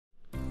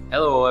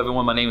Hello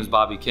everyone, my name is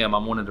Bobby Kim.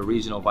 I'm one of the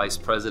regional vice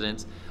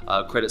presidents,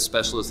 credit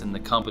specialists in the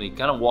company.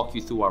 Kind of walk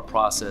you through our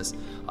process.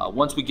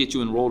 Once we get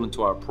you enrolled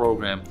into our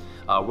program,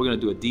 we're going to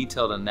do a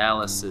detailed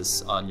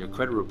analysis on your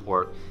credit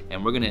report,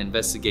 and we're going to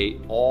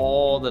investigate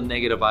all the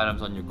negative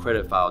items on your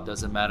credit file.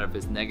 Doesn't matter if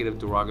it's negative,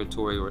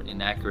 derogatory, or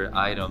inaccurate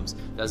items.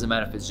 Doesn't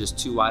matter if it's just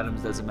 2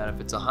 items. Doesn't matter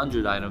if it's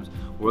 100 items.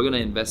 We're going to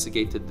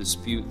investigate the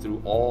dispute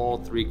through all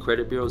 3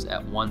 credit bureaus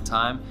at one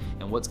time.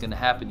 And what's going to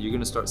happen, you're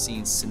going to start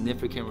seeing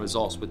significant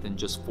results within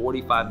just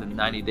 45 to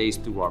 90 days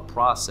through our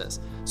process.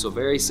 So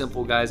very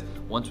simple, guys.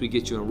 Once we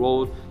get you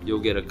enrolled, you'll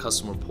get a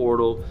customer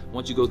portal.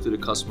 Once you go through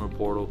the customer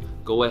portal,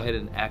 go ahead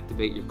and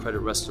activate your credit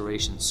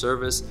restoration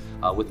service.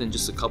 Within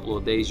just a couple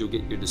of days, you'll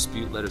get your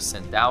dispute letter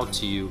sent out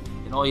to you.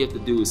 And all you have to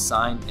do is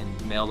sign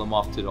and mail them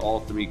off to all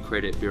 3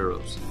 credit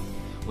bureaus.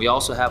 We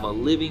also have a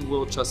living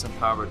will, trust, and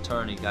power of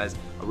attorney, guys.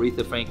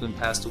 Aretha Franklin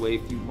passed away a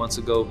few months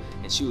ago,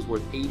 and she was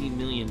worth $80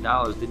 million,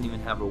 didn't even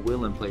have her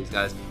will in place,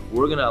 guys.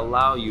 We're gonna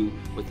allow you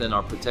within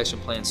our protection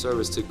plan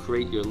service to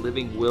create your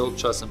living will,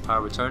 trust, and power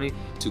of attorney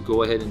to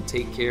go ahead and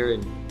take care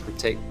and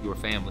protect your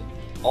family.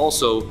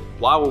 Also,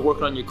 while we're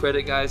working on your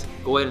credit, guys,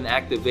 go ahead and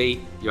activate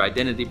your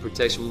identity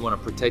protection. We want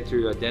to protect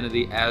your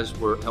identity as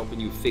we're helping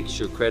you fix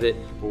your credit.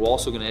 But we're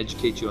also going to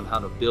educate you on how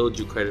to build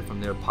your credit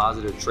from there,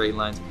 positive trade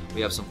lines.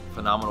 We have some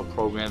phenomenal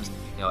programs.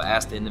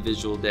 Ask the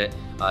individual that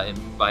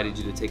invited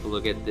you to take a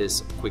look at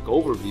this quick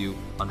overview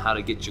on how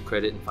to get your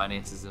credit and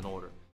finances in order.